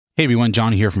Hey everyone,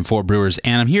 John here from Four Brewers,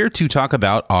 and I'm here to talk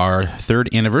about our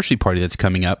third anniversary party that's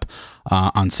coming up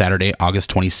on Saturday, August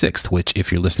 26th, which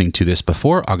if you're listening to this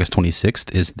before August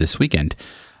 26th is this weekend.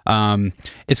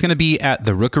 It's going to be at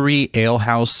the Rookery Ale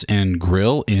House and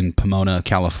Grill in Pomona,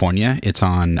 California. It's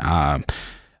on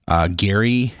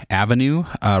Gary Avenue,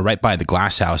 right by the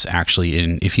Glass House, actually.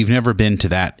 And if you've never been to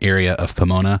that area of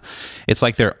Pomona, it's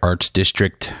like their arts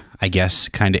district, I guess,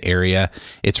 kind of area.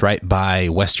 It's right by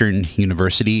Western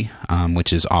University,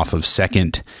 which is off of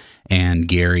 2nd and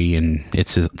Gary, and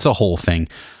it's a whole thing.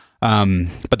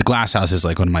 But the Glass House is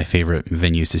like one of my favorite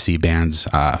venues to see bands.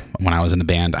 When I was in a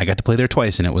band, I got to play there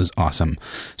twice, and it was awesome.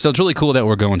 So it's really cool that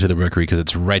we're going to the Rookery because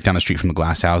it's right down the street from the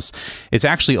Glass House. It's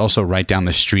actually also right down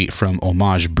the street from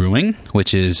Homage Brewing,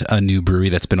 which is a new brewery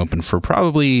that's been open for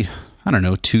probably, I don't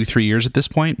know, 2-3 years at this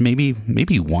point, maybe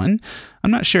one. I'm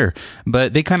not sure,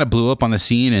 but they kind of blew up on the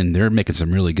scene and they're making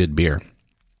some really good beer.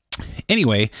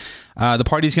 Anyway, the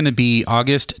party's going to be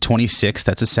August 26th.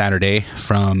 That's a Saturday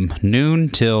from noon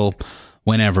till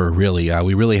whenever, really.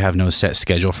 We really have no set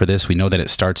schedule for this. We know that it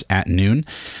starts at noon.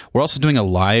 We're also doing a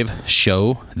live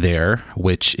show there,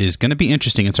 which is going to be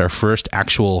interesting. It's our first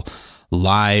actual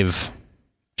live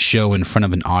show in front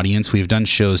of an audience. We've done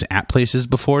shows at places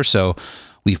before, so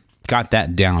we've got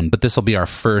that down, but this will be our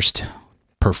first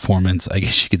performance, I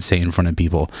guess you could say, in front of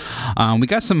people. We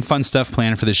got some fun stuff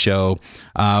planned for the show.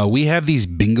 We have these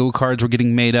bingo cards we're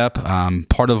getting made up.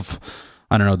 Part of,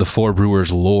 I don't know, the Four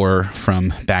Brewers lore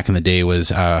from back in the day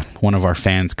was one of our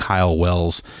fans, Kyle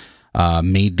Wells,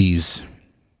 made these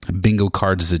bingo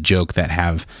cards as a joke that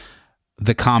have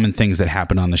the common things that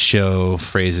happen on the show,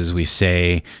 phrases we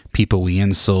say, people we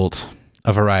insult,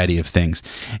 a variety of things.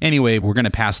 Anyway, we're going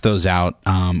to pass those out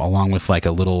along with like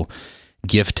a little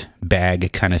gift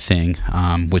bag kind of thing,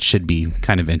 which should be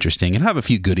kind of interesting and have a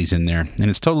few goodies in there, and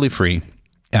it's totally free.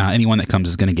 Anyone that comes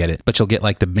is going to get it, but you'll get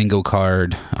like the bingo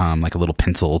card, like a little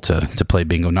pencil to play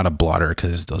bingo, not a blotter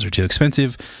because those are too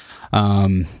expensive.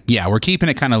 Yeah, we're keeping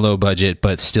it kind of low budget,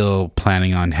 but still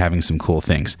planning on having some cool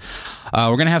things.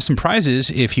 We're going to have some prizes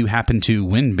if you happen to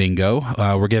win bingo.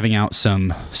 We're giving out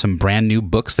some brand new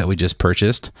books that we just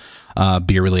purchased,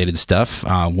 beer related stuff.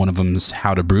 One of them's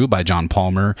How to Brew by John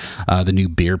Palmer, the new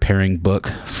beer pairing book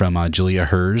from Julia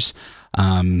Herz,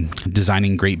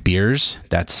 Designing Great Beers.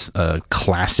 That's a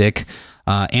classic.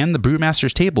 And The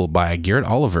Brewmaster's Table by Garrett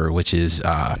Oliver, which is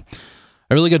a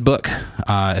really good book,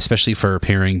 especially for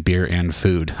pairing beer and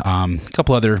food. A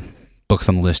couple other books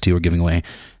on the list too we're giving away.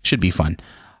 Should be fun.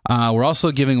 We're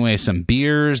also giving away some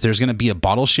beers. There's going to be a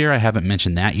bottle share. I haven't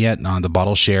mentioned that yet. The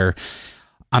bottle share,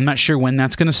 I'm not sure when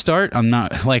that's going to start.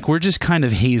 We're just kind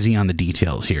of hazy on the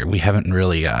details here. We haven't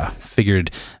really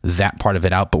figured that part of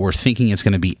it out, but we're thinking it's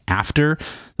going to be after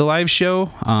the live show.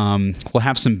 We'll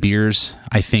have some beers,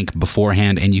 I think,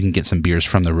 beforehand, and you can get some beers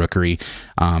from the Rookery.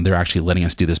 They're actually letting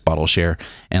us do this bottle share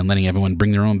and letting everyone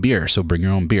bring their own beer. So bring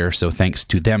your own beer. So thanks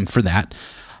to them for that.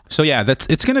 So yeah,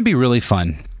 it's going to be really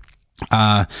fun.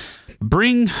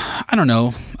 Bring, I don't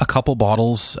know, a couple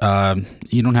bottles.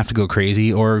 You don't have to go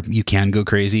crazy, or you can go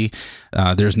crazy.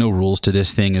 There's no rules to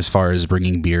this thing as far as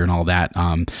bringing beer and all that.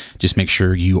 Just make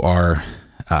sure you are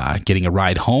getting a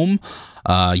ride home.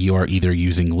 You are either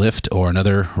using Lyft or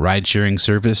another ride sharing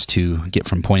service to get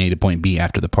from point A to point B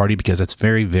after the party, because that's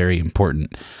very, very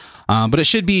important. But it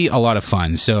should be a lot of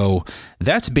fun. So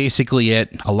that's basically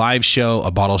it. A live show,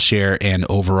 a bottle share, and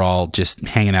overall just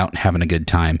hanging out and having a good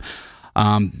time.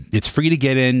 It's free to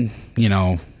get in. You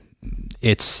know,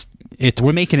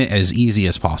 we're making it as easy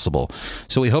as possible.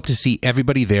 So we hope to see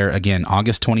everybody there again,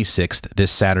 August 26th,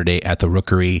 this Saturday at the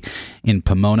Rookery in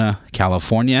Pomona,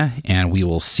 California, and we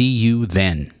will see you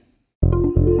then.